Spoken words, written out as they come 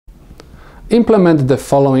implement the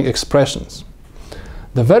following expressions.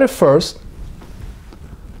 The very first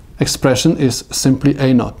expression is simply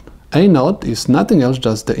A naught. A naught is nothing else,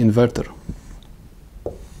 just the inverter.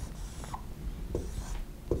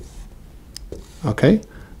 Okay,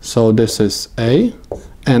 so this is A,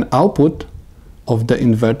 and output of the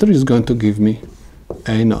inverter is going to give me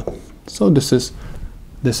A naught. So this is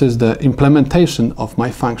the implementation of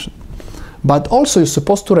my function. But also you're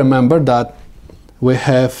supposed to remember that we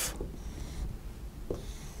have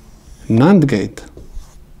NAND gate.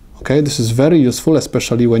 Okay, this is very useful,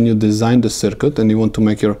 especially when you design the circuit and you want to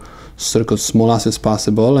make your circuit small as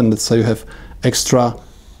possible, and let's say you have extra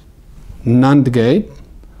NAND gate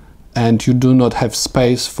and you do not have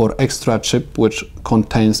space for extra chip which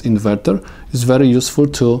contains inverter. It's very useful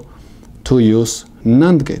to use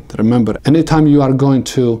NAND gate. Remember, anytime you are going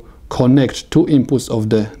to connect two inputs of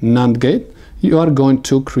the NAND gate, you are going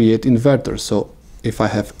to create inverter. So if I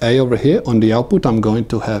have A over here on the output, I'm going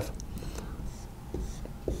to have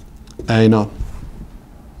A naught.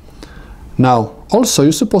 Now, also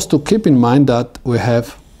you're supposed to keep in mind that we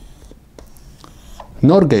have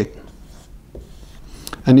NOR gate.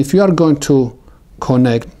 And if you are going to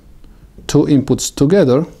connect two inputs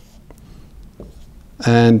together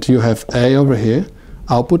and you have A over here,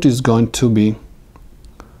 output is going to be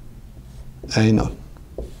A naught.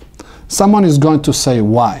 Someone is going to say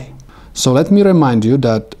why. So let me remind you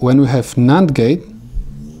that when we have NAND gate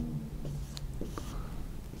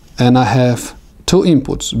and I have two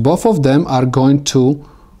inputs, both of them are going to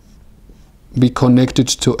be connected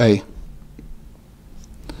to A.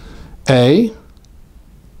 A,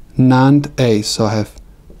 NAND A. So I have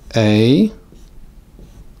A,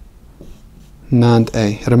 NAND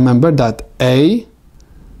A. Remember that A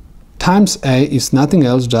times A is nothing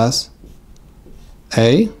else, just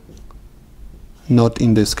A, not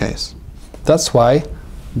in this case. That's why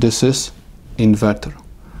this is inverter.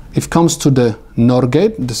 If it comes to the NOR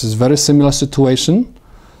gate, this is very similar situation.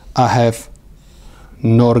 I have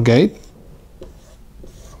NOR gate,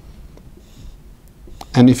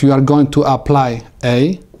 and if you are going to apply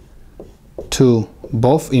A to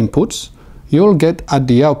both inputs, you will get at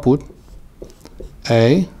the output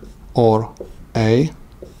A or A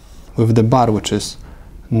with the bar, which is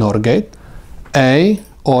NOR gate. A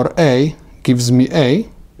or A gives me A,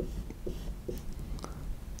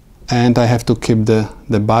 and I have to keep the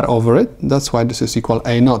bar over it. That's why this is equal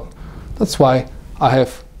A naught. That's why I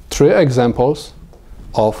have three examples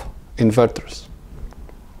of inverters.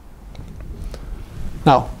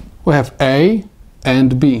 Now we have A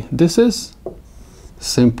and B. This is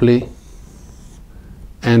simply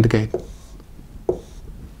AND gate.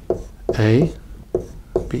 A,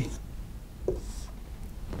 B.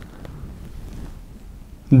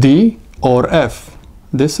 D or F.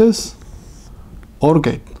 This is OR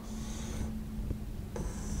gate.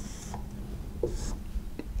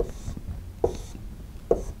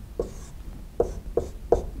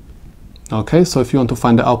 Okay, so if you want to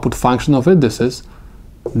find the output function of it, this is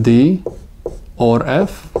D or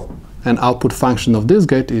F, and output function of this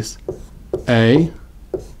gate is A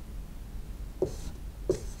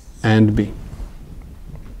and B.